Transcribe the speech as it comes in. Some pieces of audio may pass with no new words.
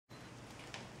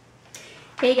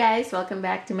Hey guys, welcome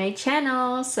back to my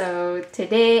channel. So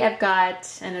today I've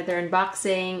got another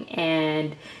unboxing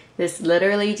and this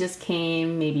literally just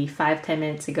came maybe 5-10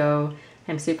 minutes ago.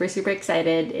 I'm super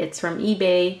excited. It's from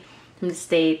eBay from the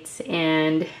States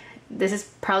and this is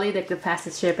probably like the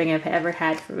fastest shipping I've ever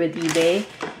had with eBay.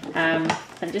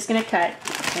 I'm just gonna cut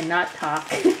and not talk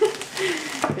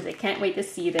because I can't wait to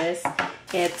see this.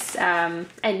 It's I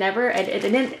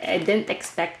didn't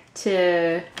expect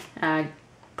to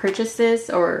purchase this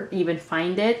or even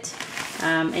find it,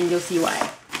 and you'll see why.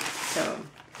 So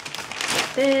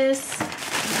like this,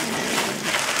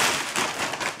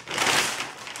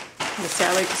 the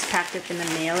seller just packed it in a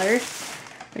mailer,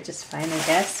 which is fine I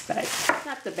guess, but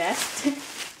not the best.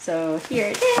 So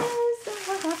here it is.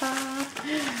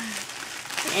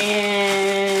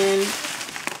 And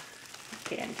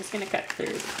okay, I'm just gonna cut through.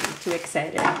 I'm too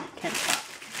excited, can't stop.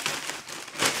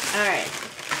 All right,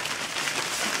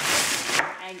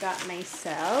 I got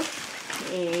myself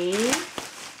a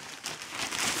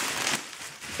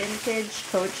vintage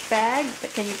Coach bag,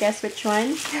 but can you guess which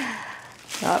one?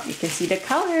 Oh, you can see the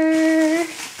color.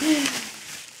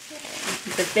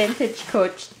 The vintage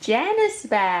Coach JANICE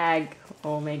bag.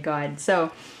 Oh my god.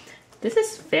 So this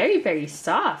is very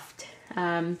soft.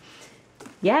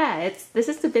 Yeah, this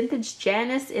is the vintage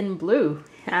JANICE in blue.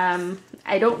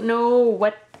 I don't know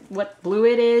what blue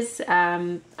it is.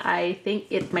 I think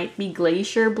it might be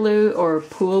glacier blue or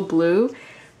pool blue,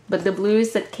 but the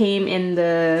blues that came out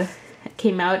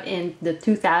in the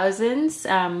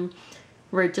 2000s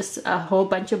were just a whole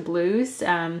bunch of blues,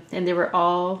 and they were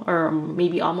all, or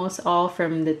maybe almost all,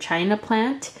 from the China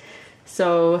plant.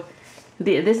 So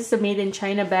this is a made in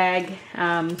China bag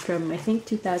from I think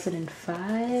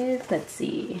 2005. Let's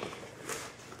see.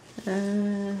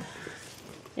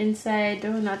 Inside,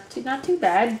 oh, not too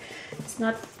bad. It's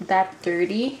not that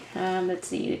dirty. Let's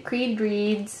see. The creed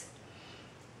reads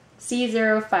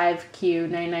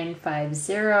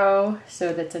C05Q9950.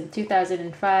 So that's in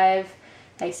 2005.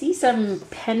 I see some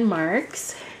pen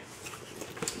marks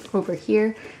over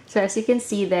here. So as you can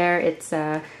see there, it's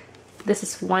this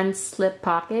is one slip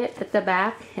pocket at the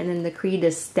back, and then the creed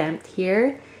is stamped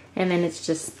here. And then it's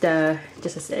just an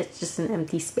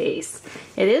empty space.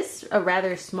 It is a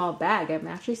rather small bag. I'm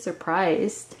actually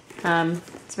surprised.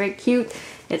 It's very cute.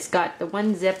 It's got the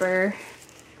one zipper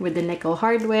with the nickel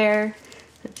hardware.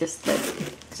 Just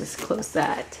close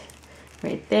that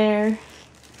right there.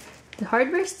 The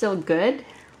hardware is still good.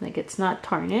 Like, it's not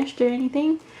tarnished or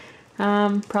anything.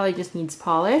 Probably just needs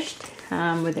polished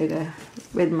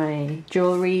with my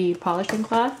jewelry polishing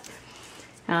cloth.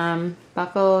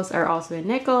 Buckles are also in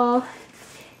nickel,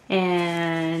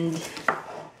 and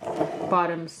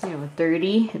bottoms,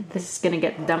 dirty. This is gonna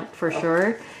get dumped for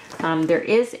sure. There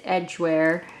is edge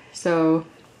wear, so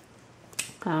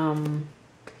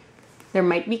there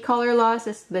might be color loss.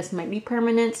 This might be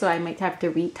permanent, so I might have to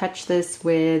retouch this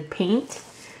with paint.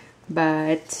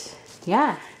 But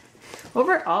yeah,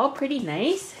 overall pretty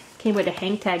nice. Came with a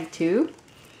hang tag too.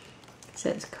 It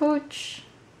says Coach.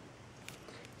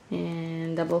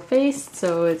 And double faced,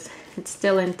 so it's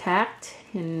still intact,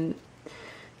 and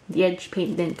the edge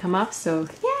paint didn't come up. So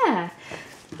yeah,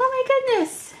 oh my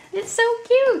goodness, it's so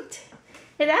cute.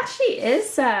 It actually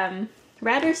is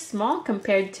rather small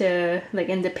compared to, like,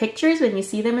 in the pictures. When you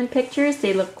see them in pictures,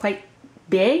 they look quite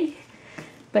big,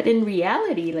 but in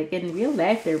reality, like in real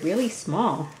life, they're really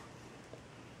small.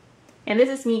 And this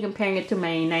is me comparing it to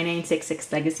my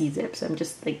 9966 Legacy Zip. So I'm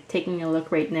just like taking a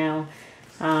look right now.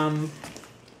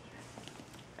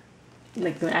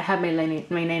 Like, I have my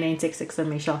 9966 on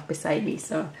my shelf beside me,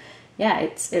 so yeah,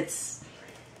 this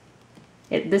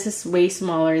is way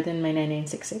smaller than my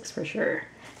 9966 for sure.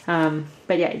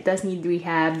 But yeah, it does need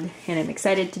rehabbed, and I'm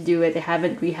excited to do it. I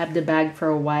haven't rehabbed the bag for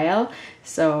a while,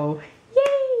 so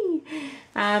yay!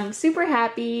 Super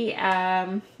happy.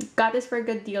 Got this for a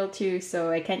good deal too,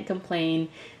 so I can't complain.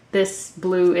 This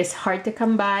blue is hard to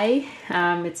come by.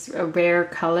 It's a rare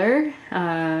color,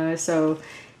 so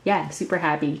yeah, I'm super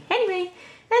happy. Anyway,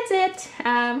 that's it.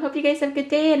 Hope you guys have a good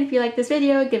day, and if you like this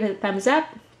video, give it a thumbs up.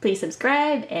 Please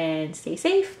subscribe and stay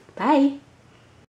safe. Bye!